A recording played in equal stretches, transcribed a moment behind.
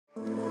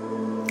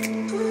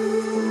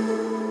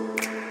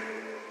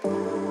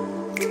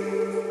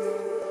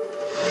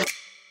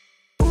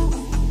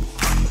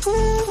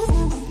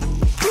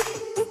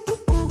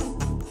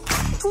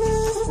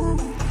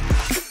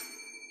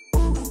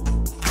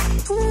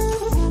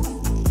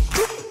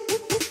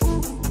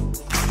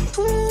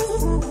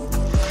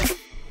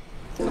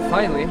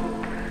finally,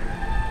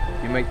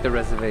 you make the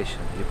reservation.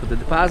 You put the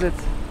deposit.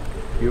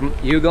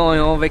 You're going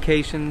on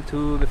vacation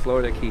to the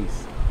Florida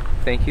Keys.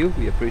 Thank you,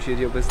 we appreciate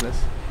your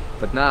business.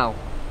 But now,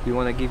 we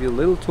want to give you a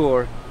little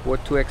tour,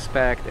 what to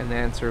expect, and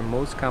answer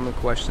most common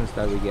questions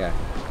that we get.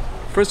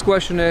 First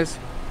question is,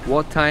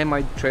 what time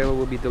my trailer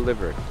will be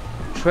delivered?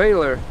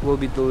 Trailer will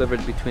be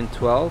delivered between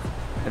 12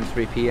 and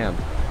 3 p.m.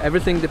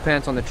 Everything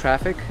depends on the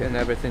traffic, and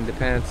everything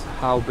depends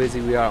how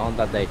busy we are on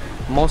that day.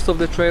 Most of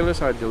the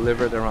trailers are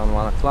delivered around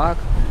 1 o'clock,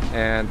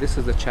 and this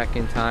is the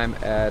check-in time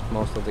at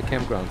most of the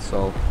campgrounds.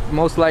 So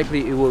most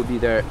likely it will be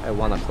there at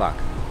 1 o'clock.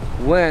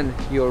 When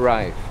you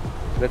arrive,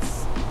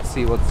 let's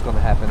see what's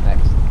gonna happen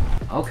next.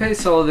 Okay,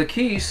 so the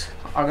keys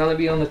are gonna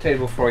be on the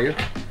table for you.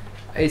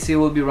 AC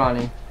will be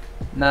running.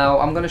 Now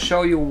I'm gonna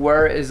show you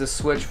where is the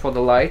switch for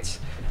the lights.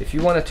 If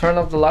you want to turn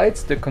off the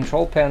lights, the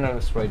control panel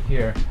is right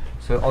here.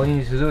 So all you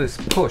need to do is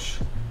push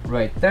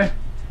right there,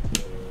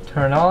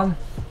 turn on.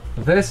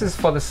 This is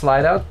for the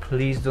slide out,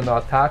 please do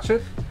not touch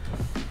it.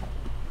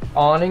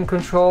 Awning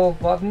control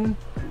button,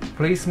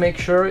 please make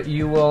sure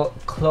you will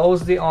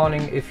close the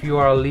awning if you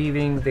are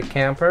leaving the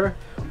camper,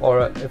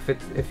 or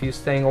if you're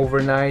staying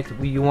overnight,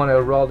 you want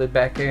to roll it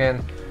back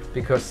in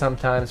because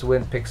sometimes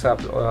wind picks up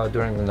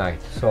during the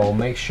night. So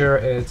make sure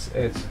it's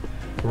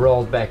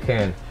rolled back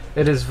in.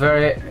 It is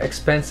very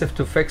expensive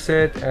to fix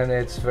it, and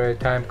it's very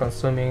time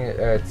consuming.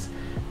 It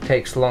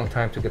takes a long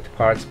time to get the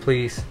parts.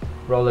 Please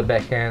roll it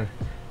back in.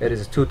 It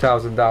is a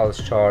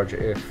 $2,000 charge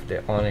if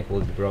the awning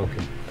will be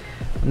broken.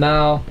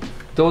 Now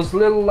those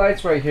little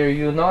lights right here,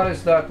 you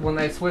notice that when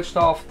I switched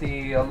off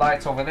the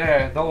lights over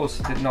there, those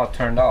did not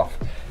turn off.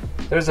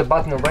 There's a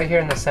button right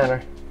here in the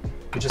center.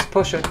 You just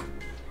push it,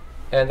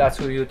 and that's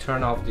where you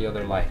turn off the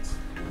other lights.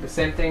 The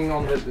same thing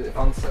on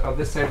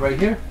this side right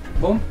here.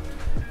 Boom.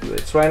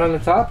 It's right on the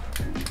top,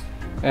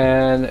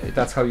 and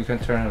that's how you can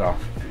turn it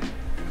off.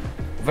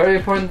 Very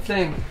important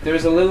thing,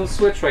 there's a little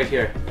switch right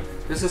here.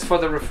 This is for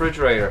the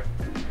refrigerator.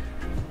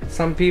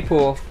 Some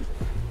people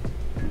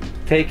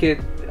take it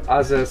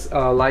as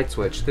a light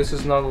switch. This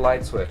is not a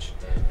light switch.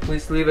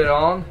 Please leave it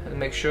on and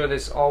make sure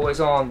it's always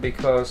on,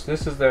 because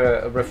this is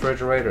the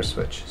refrigerator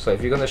switch. So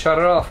if you're gonna shut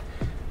it off,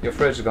 your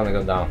fridge is gonna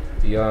go down.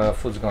 Your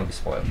food's gonna be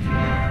spoiled.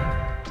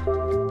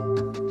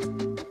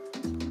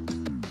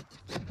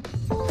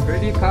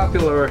 Pretty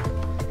popular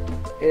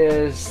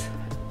is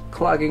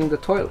clogging the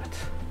toilet.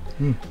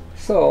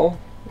 So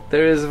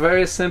there is a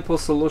very simple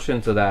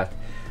solution to that.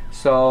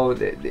 So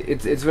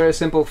it's very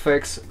simple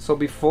fix. So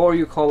before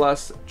you call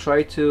us,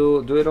 try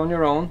to do it on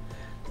your own,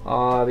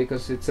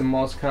 because it's the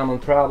most common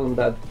problem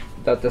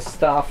that the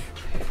stuff,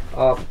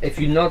 if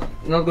you're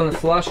not gonna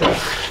flush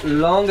it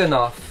long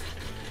enough,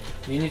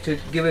 you need to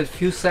give it a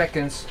few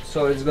seconds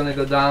so it's gonna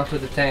go down to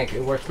the tank.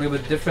 It works a little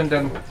bit different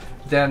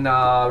than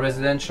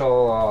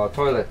residential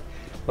toilet.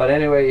 But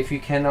anyway, if you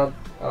cannot,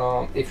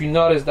 if you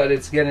notice that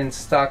it's getting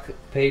stuck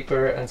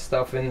paper and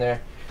stuff in there,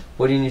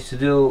 what you need to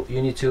do,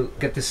 you need to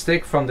get the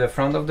stick from the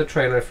front of the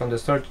trailer, from the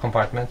storage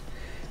compartment,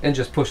 and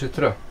just push it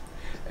through,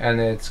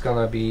 and it's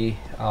gonna be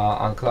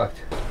unclogged.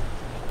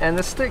 And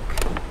the stick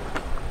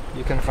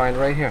you can find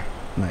right here.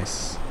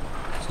 Nice.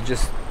 So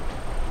just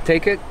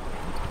take it,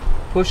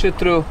 push it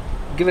through,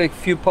 give it a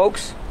few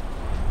pokes,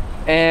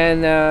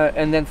 and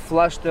then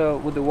flush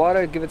with the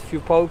water. Give it a few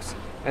pokes,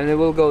 and it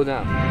will go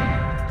down.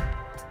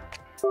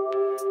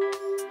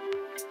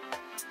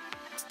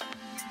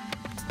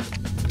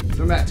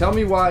 So Matt, tell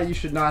me why you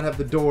should not have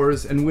the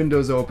doors and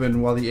windows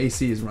open while the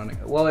AC is running.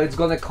 Well, it's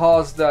gonna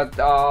cause that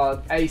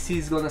AC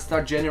is gonna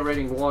start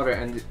generating water,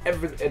 and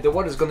the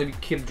water is gonna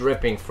keep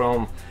dripping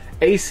from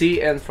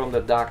AC and from the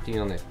duct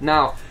unit.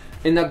 Now,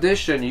 in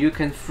addition, you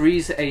can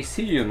freeze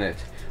AC unit,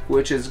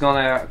 which is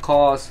gonna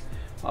cause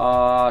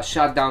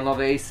shutdown of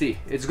the AC.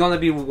 It's gonna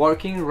be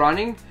working,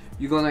 running.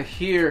 You're gonna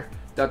hear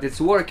that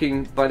it's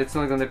working, but it's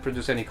not going to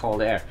produce any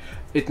cold air.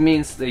 It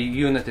means the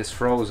unit is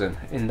frozen.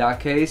 In that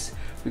case,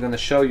 we're going to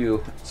show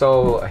you.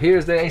 So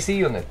here's the AC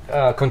unit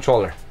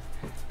controller.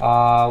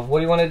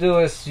 What you want to do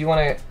is you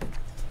want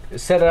to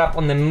set it up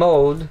on the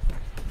mode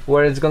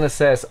where it's going to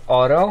says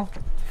auto,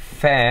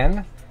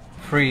 fan,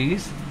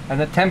 freeze, and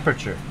the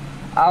temperature.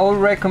 I would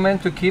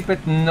recommend to keep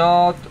it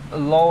not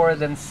lower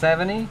than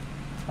 70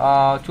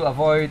 to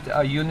avoid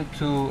a unit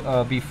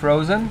to be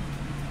frozen.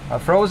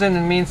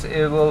 Frozen means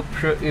it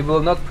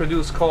will not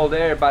produce cold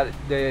air, but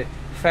the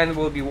fan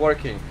will be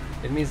working.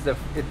 It means the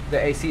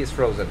AC is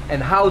frozen.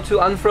 And how to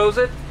unfroze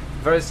it?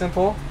 Very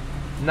simple.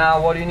 Now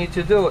what you need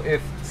to do,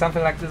 if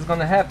something like this is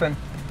going to happen,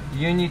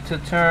 you need to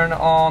turn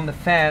on the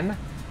fan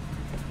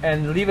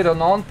and leave it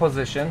on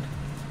position,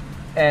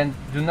 and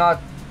do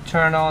not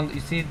turn on.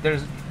 You see,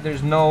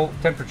 there's no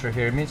temperature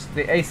here. It means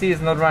the AC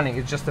is not running.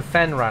 It's just the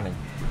fan running.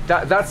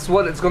 That's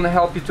what it's going to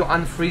help you to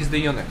unfreeze the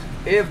unit.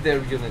 If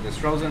the unit is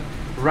frozen,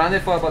 run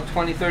it for about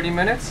 20-30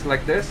 minutes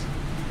like this,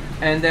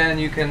 and then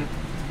you can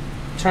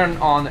turn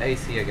on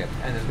AC again,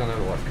 and it's gonna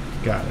work.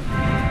 Got it.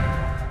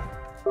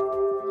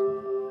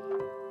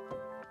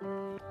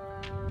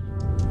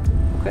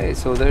 Okay,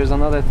 so there's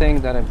another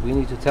thing that we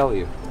need to tell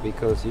you,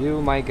 because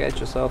you might get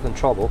yourself in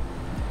trouble,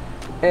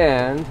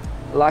 and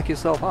lock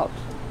yourself out.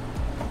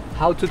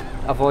 How to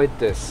avoid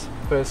this?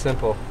 Very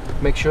simple.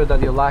 Make sure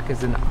that your lock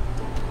is in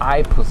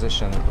I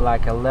position,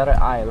 like a letter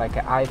I, like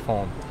an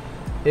iPhone.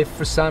 If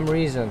for some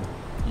reason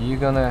you're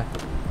gonna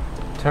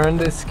turn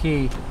this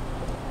key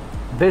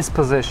this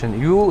position,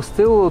 you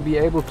still will be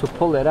able to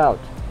pull it out.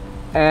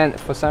 And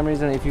for some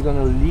reason, if you're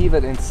gonna leave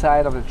it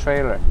inside of the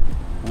trailer,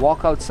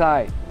 walk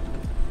outside,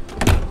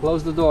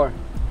 close the door,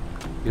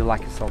 you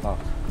lock yourself out.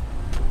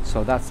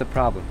 So that's the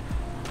problem.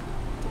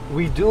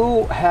 We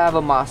do have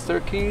a master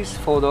keys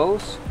for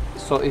those,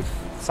 so if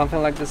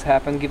something like this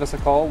happens, give us a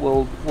call.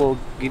 We'll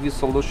give you a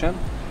solution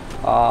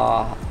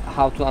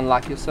how to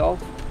unlock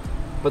yourself.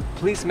 But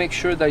please make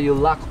sure that you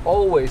lock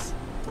always,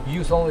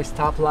 use only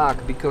top lock,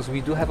 because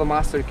we do have a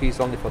master keys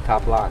only for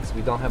top locks.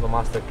 We don't have a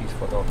master keys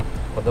for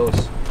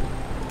those.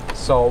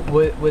 So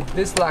with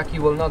this lock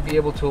you will not be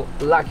able to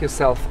lock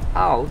yourself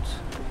out,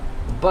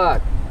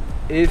 but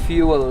if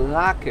you will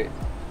lock it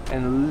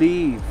and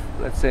leave,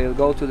 let's say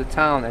go to the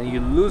town and you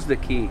lose the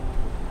key,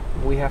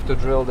 we have to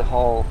drill the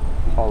whole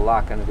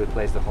lock and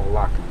replace the whole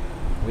lock.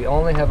 We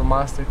only have a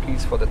master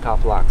keys for the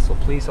top lock, so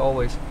please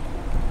always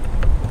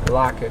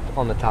lock it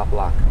on the top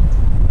lock.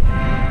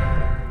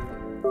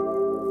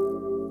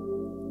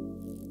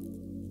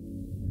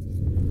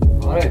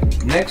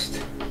 Alright,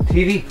 next,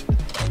 TV.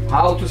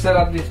 How to set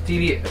up this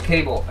TV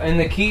cable. In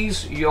the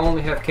keys you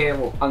only have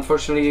cable.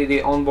 Unfortunately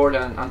the onboard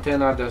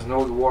antenna does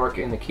not work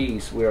in the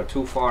keys. We are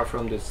too far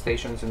from the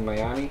stations in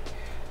Miami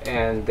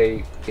and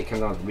they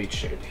cannot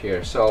reach it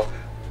here. So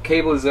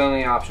cable is the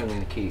only option in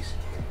the keys.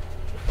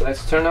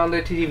 Let's turn on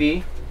the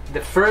TV.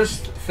 The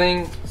first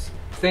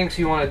things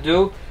you want to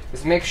do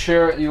is make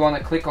sure you want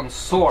to click on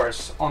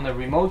source on the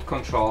remote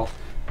control.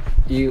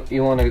 You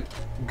want to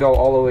go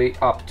all the way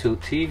up to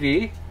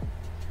TV,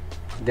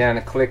 then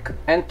click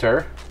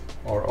enter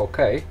or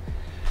OK.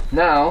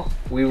 Now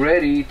we're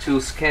ready to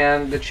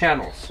scan the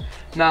channels.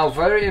 Now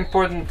very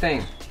important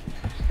thing,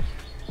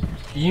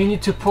 you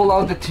need to pull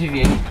out the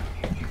TV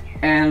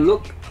and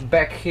look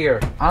back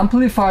here.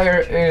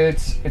 Amplifier,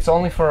 it's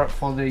only for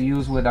the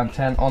use with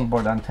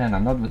onboard antenna,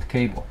 not with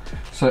cable.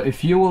 So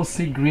if you will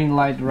see green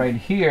light right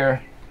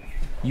here,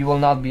 you will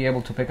not be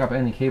able to pick up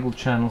any cable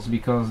channels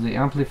because the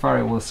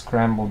amplifier will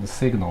scramble the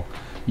signal.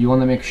 You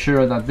want to make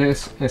sure that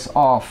this is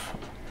off,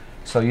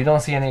 so you don't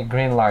see any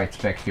green lights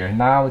back here.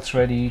 Now it's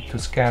ready to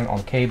scan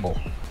on cable.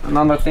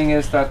 Another thing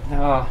is that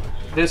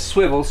this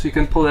swivels, you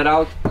can pull it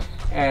out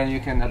and you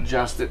can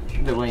adjust it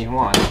the way you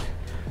want.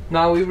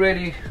 Now we're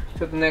ready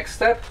to the next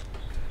step,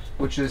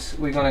 which is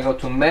we're gonna go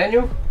to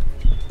menu.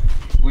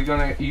 We're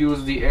gonna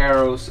use the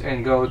arrows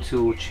and go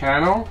to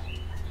channel.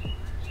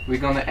 We're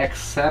gonna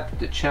accept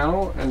the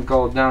channel and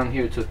go down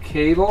here to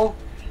cable.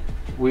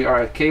 We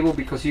are at cable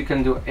because you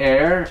can do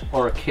air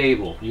or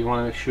cable. You want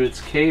to make sure it's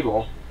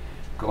cable.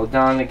 Go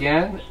down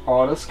again,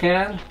 auto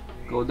scan,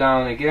 go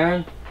down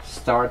again,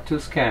 start to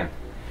scan.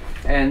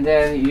 And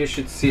then you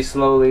should see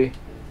slowly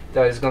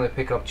that it's going to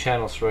pick up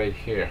channels right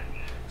here.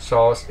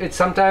 So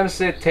sometimes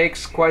it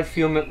takes quite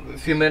few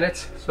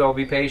minutes, so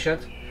be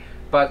patient.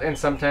 And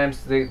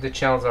sometimes the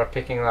channels are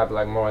picking up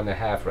like more than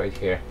half right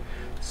here.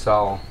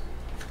 So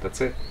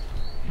that's it.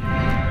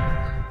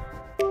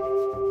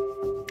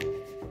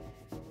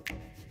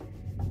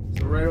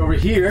 So right over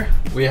here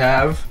we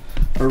have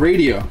a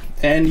radio,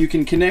 and you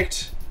can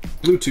connect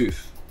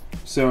Bluetooth.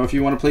 So if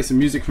you want to play some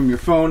music from your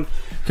phone,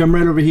 come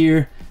right over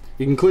here.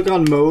 You can click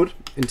on mode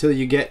until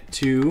you get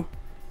to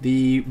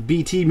the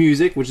BT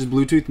music, which is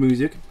Bluetooth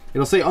music.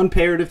 It'll say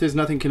unpaired if there's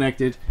nothing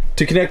connected.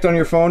 To connect on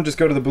your phone, just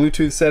go to the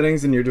Bluetooth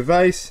settings in your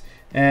device,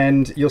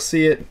 and you'll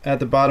see it at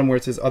the bottom where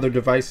it says other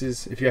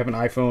devices. If you have an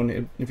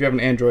iPhone, if you have an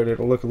Android,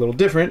 it'll look a little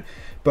different,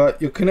 but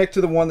you'll connect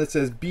to the one that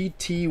says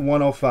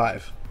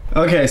BT105.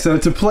 Okay, so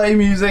to play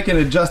music and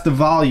adjust the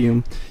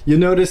volume, you'll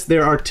notice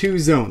there are two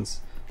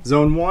zones.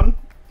 Zone 1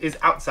 is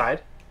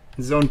outside,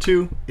 and Zone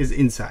 2 is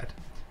inside.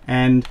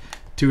 And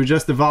to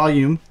adjust the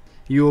volume,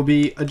 you will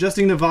be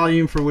adjusting the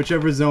volume for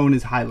whichever zone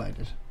is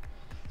highlighted.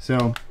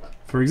 So,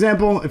 for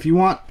example, if you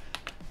want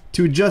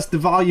to adjust the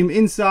volume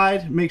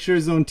inside, make sure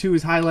Zone 2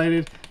 is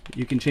highlighted.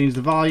 You can change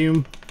the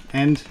volume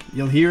and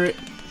you'll hear it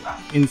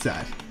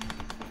inside.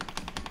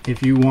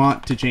 If you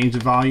want to change the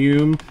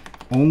volume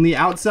only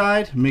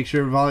outside, make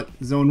sure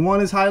Zone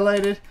 1 is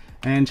highlighted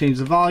and change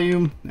the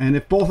volume. And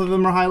if both of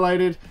them are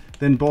highlighted,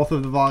 then both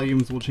of the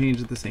volumes will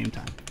change at the same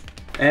time.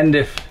 And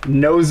if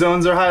no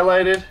zones are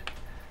highlighted,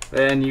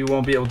 then you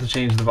won't be able to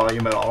change the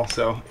volume at all.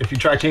 So if you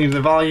try changing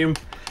the volume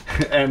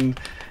and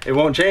it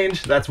won't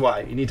change, that's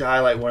why. You need to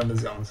highlight one of the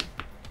zones,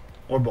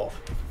 or both.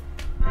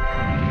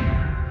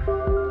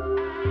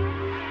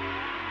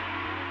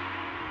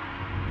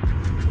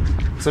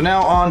 So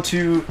now on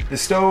to the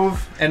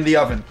stove and the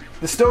oven.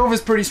 The stove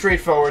is pretty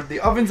straightforward.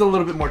 The oven's a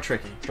little bit more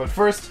tricky. But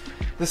first,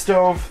 the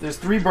stove, there's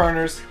 3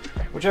 burners.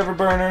 Whichever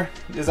burner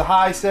is a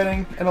high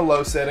setting and a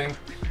low setting.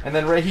 And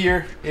then right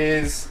here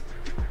is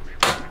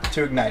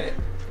to ignite it,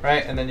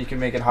 right? And then you can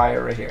make it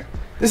higher right here.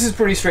 This is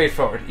pretty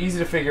straightforward, easy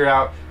to figure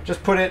out.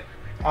 Just put it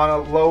on a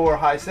low or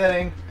high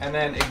setting and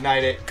then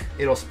ignite it,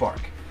 it'll spark.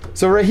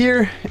 So right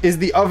here is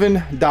the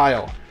oven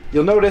dial.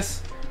 You'll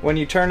notice when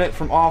you turn it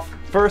from off,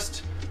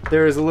 first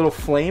there is a little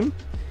flame,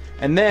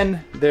 and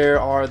then there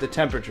are the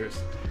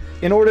temperatures.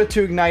 In order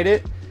to ignite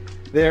it,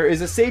 there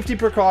is a safety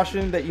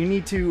precaution that you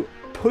need to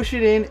push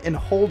it in and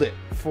hold it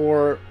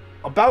for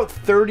about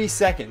 30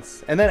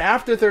 seconds. And then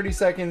after 30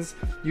 seconds,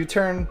 you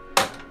turn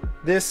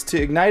this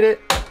to ignite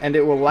it and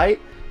it will light.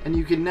 And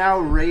you can now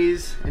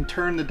raise and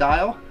turn the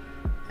dial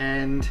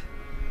and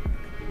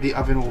the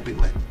oven will be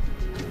lit.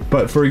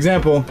 But for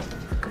example,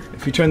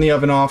 if you turn the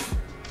oven off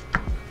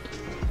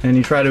and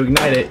you try to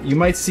ignite it, you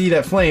might see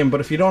that flame, but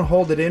if you don't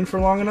hold it in for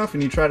long enough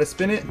and you try to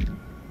spin it,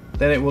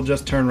 then it will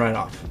just turn right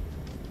off.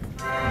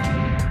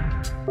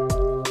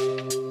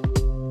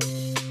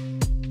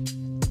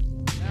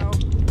 Now,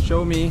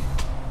 show me,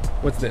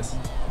 what's this?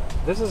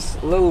 This is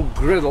a little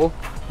griddle.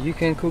 You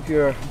can cook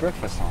your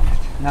breakfast on it.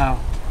 Now,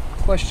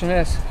 question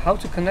is how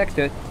to connect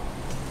it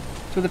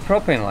to the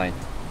propane line.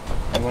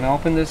 I'm gonna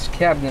open this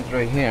cabinet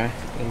right here,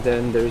 and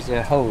then there's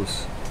a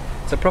hose.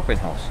 It's a propane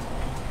hose.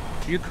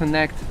 You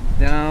connect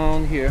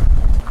down here,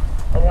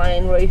 a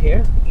line right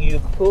here. You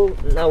pull.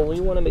 Now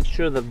we want to make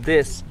sure that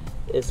this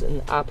is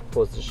in up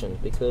position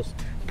because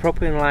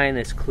propane line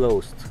is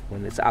closed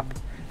when it's up.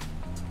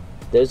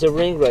 There's a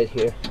ring right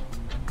here.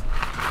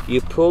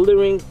 You pull the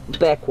ring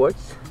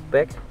backwards,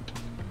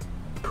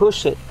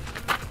 push it,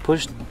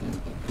 push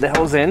the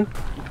hose in,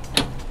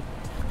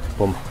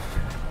 boom.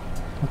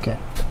 Okay.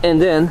 And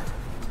then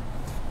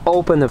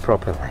open the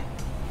propane line.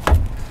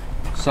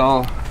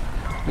 So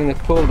I'm gonna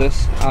pull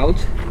this out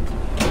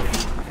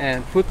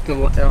and put the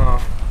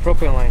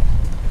propane line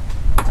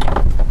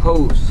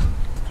hose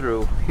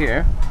through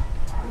here.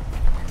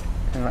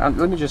 And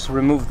let me just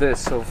remove this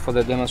so for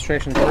the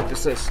demonstration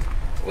purposes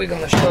we're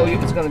gonna show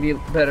you. It's gonna be a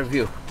better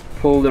view.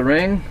 Pull the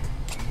ring,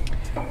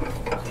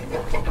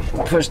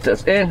 push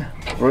this in,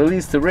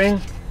 release the ring,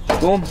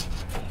 boom,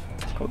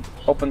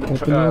 open the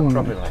propane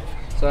line.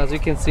 So as you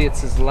can see, it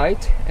says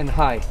light and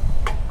high.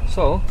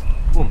 So,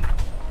 boom,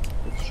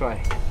 let's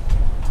try.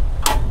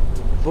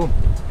 Boom,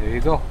 there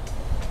you go.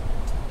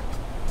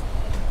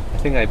 I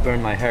think I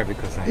burned my hair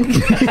because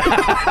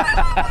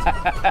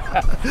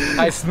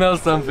I smell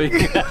something.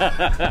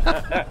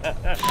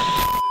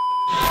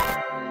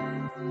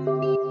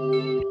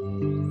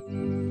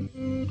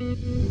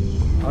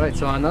 Alright,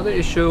 so another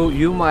issue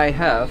you might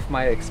have,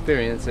 my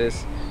experience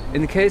is,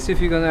 in case if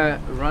you're gonna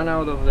run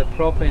out of the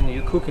propane,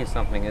 you're cooking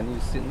something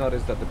and you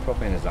notice that the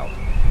propane is out.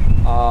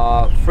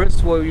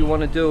 First, what you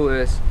want to do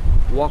is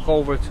walk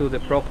over to the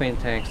propane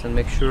tanks and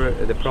make sure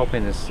the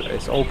propane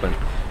is open.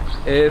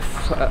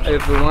 If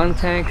the one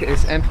tank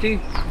is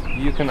empty,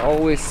 you can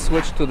always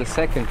switch to the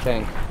second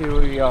tank. Here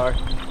we are.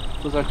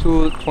 Those are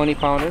two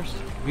 20-pounders.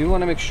 You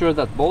want to make sure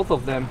that both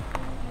of them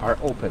are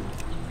open.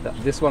 That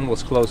this one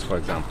was closed, for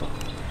example.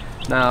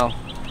 Now,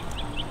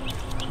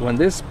 when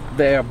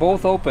they are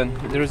both open,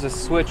 there is a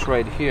switch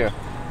right here.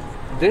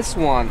 This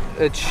one,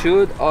 it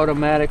should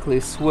automatically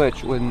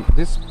switch when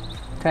this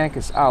tank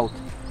is out.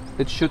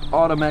 It should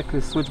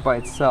automatically switch by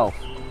itself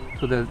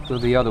to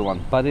the other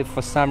one. But if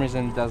for some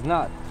reason it does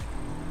not,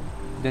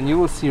 then you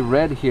will see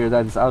red here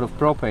that is out of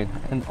propane,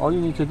 and all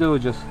you need to do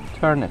is just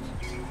turn it.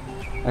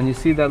 And you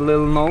see that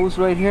little nose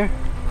right here?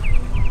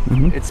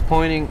 Mm-hmm. It's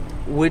pointing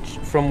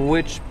from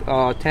which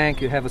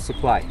tank you have a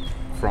supply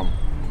from.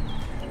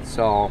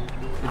 So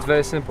it's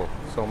very simple.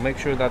 So make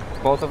sure that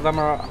both of them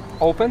are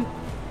open,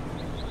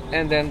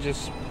 and then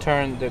just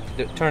turn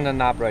the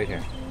knob right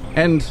here.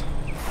 And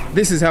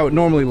this is how it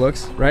normally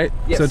looks, right?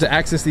 Yes. So to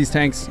access these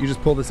tanks, you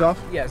just pull this off?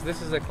 Yes,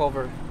 this is a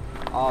cover.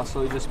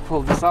 So you just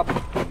pull this up.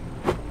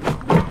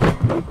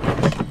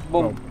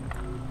 Boom.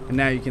 Oh. And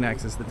now you can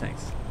access the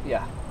tanks.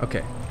 Yeah.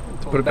 Okay.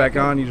 To put it back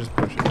on, you just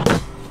push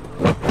it.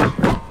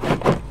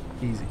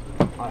 Easy.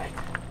 Alright.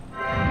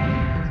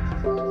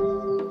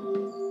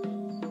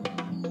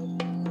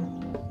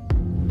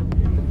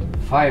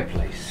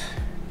 Fireplace.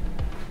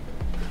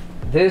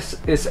 This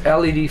is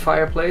LED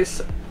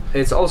fireplace.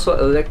 It's also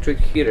electric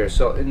heater,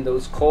 so in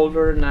those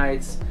colder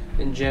nights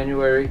in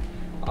January,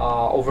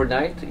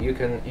 overnight, you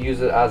can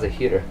use it as a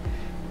heater.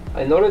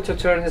 In order to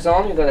turn this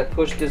on, you gotta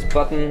push this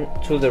button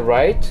to the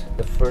right,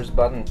 the first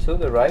button to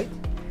the right,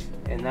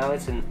 and now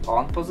it's in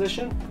on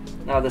position.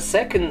 Now the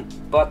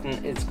second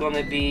button is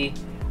gonna be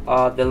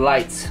the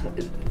lights.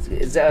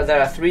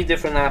 There are three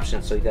different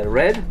options. So you got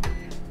red,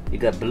 you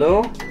got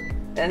blue,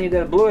 and you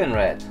got blue and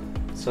red.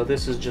 So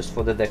this is just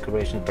for the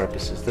decoration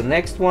purposes. The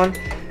next one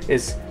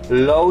is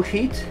low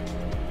heat.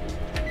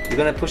 You're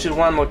gonna push it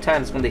one more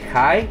time, it's gonna be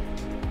high.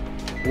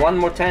 One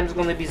more time, it's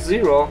gonna be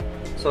 0.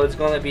 So it's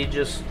gonna be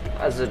just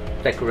as a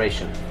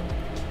decoration.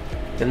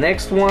 The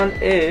next one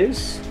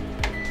is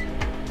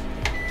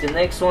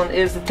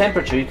the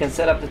temperature. You can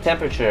set up the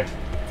temperature,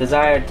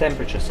 desired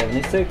temperature,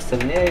 76,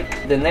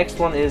 78. The next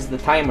one is the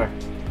timer.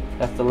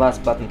 That's the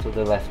last button to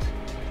the left.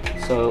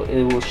 So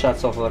it will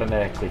shut off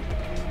automatically.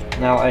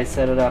 Now I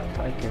set it up,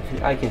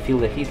 I can feel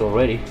the heat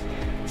already.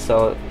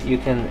 So you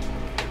can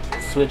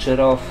switch it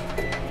off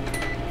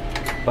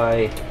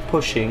by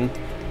pushing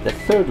the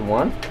third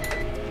one.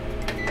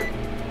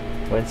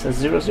 when it says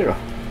 0, 0.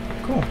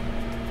 Cool.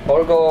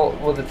 Or go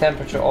with the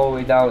temperature all the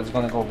way down, it's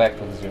going to go back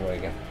to the 0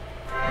 again.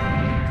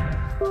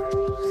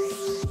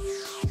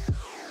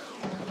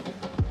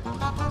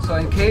 So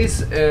in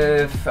case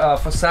if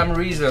for some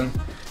reason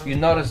you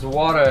notice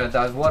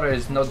that water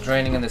is not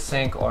draining in the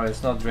sink or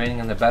it's not draining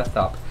in the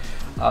bathtub,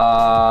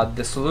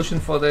 the solution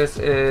for this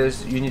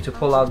is you need to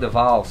pull out the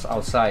valves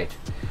outside.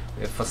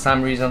 If for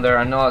some reason they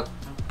are not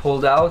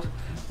pulled out,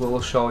 we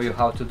will show you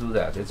how to do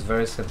that. It's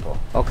very simple.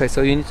 Okay,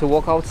 so you need to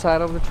walk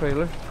outside of the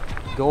trailer,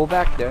 go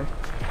back there,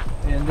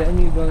 and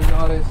then you're going to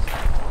notice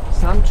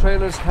some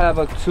trailers have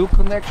a 2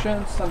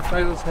 connection, some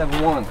trailers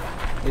have 1.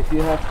 If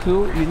you have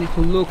 2, you need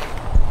to look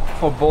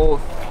for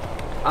both.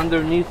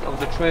 Underneath of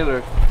the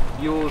trailer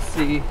you will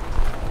see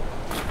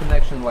a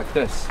connection like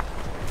this.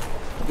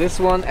 This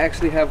one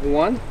actually have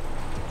 1,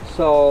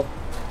 so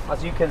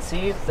as you can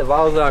see the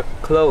valves are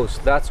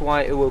closed. That's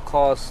why it will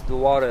cause the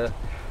water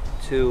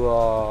to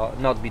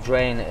not be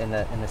drained in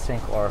the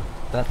sink or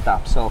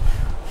bathtub. So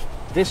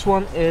this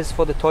one is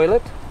for the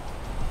toilet,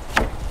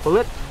 pull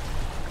it,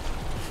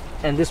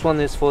 and this one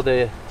is for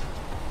the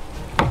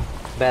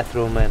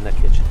bathroom and the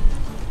kitchen.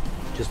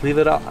 Just leave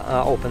it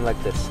open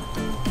like this.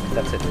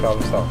 That's it,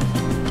 problem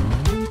solved.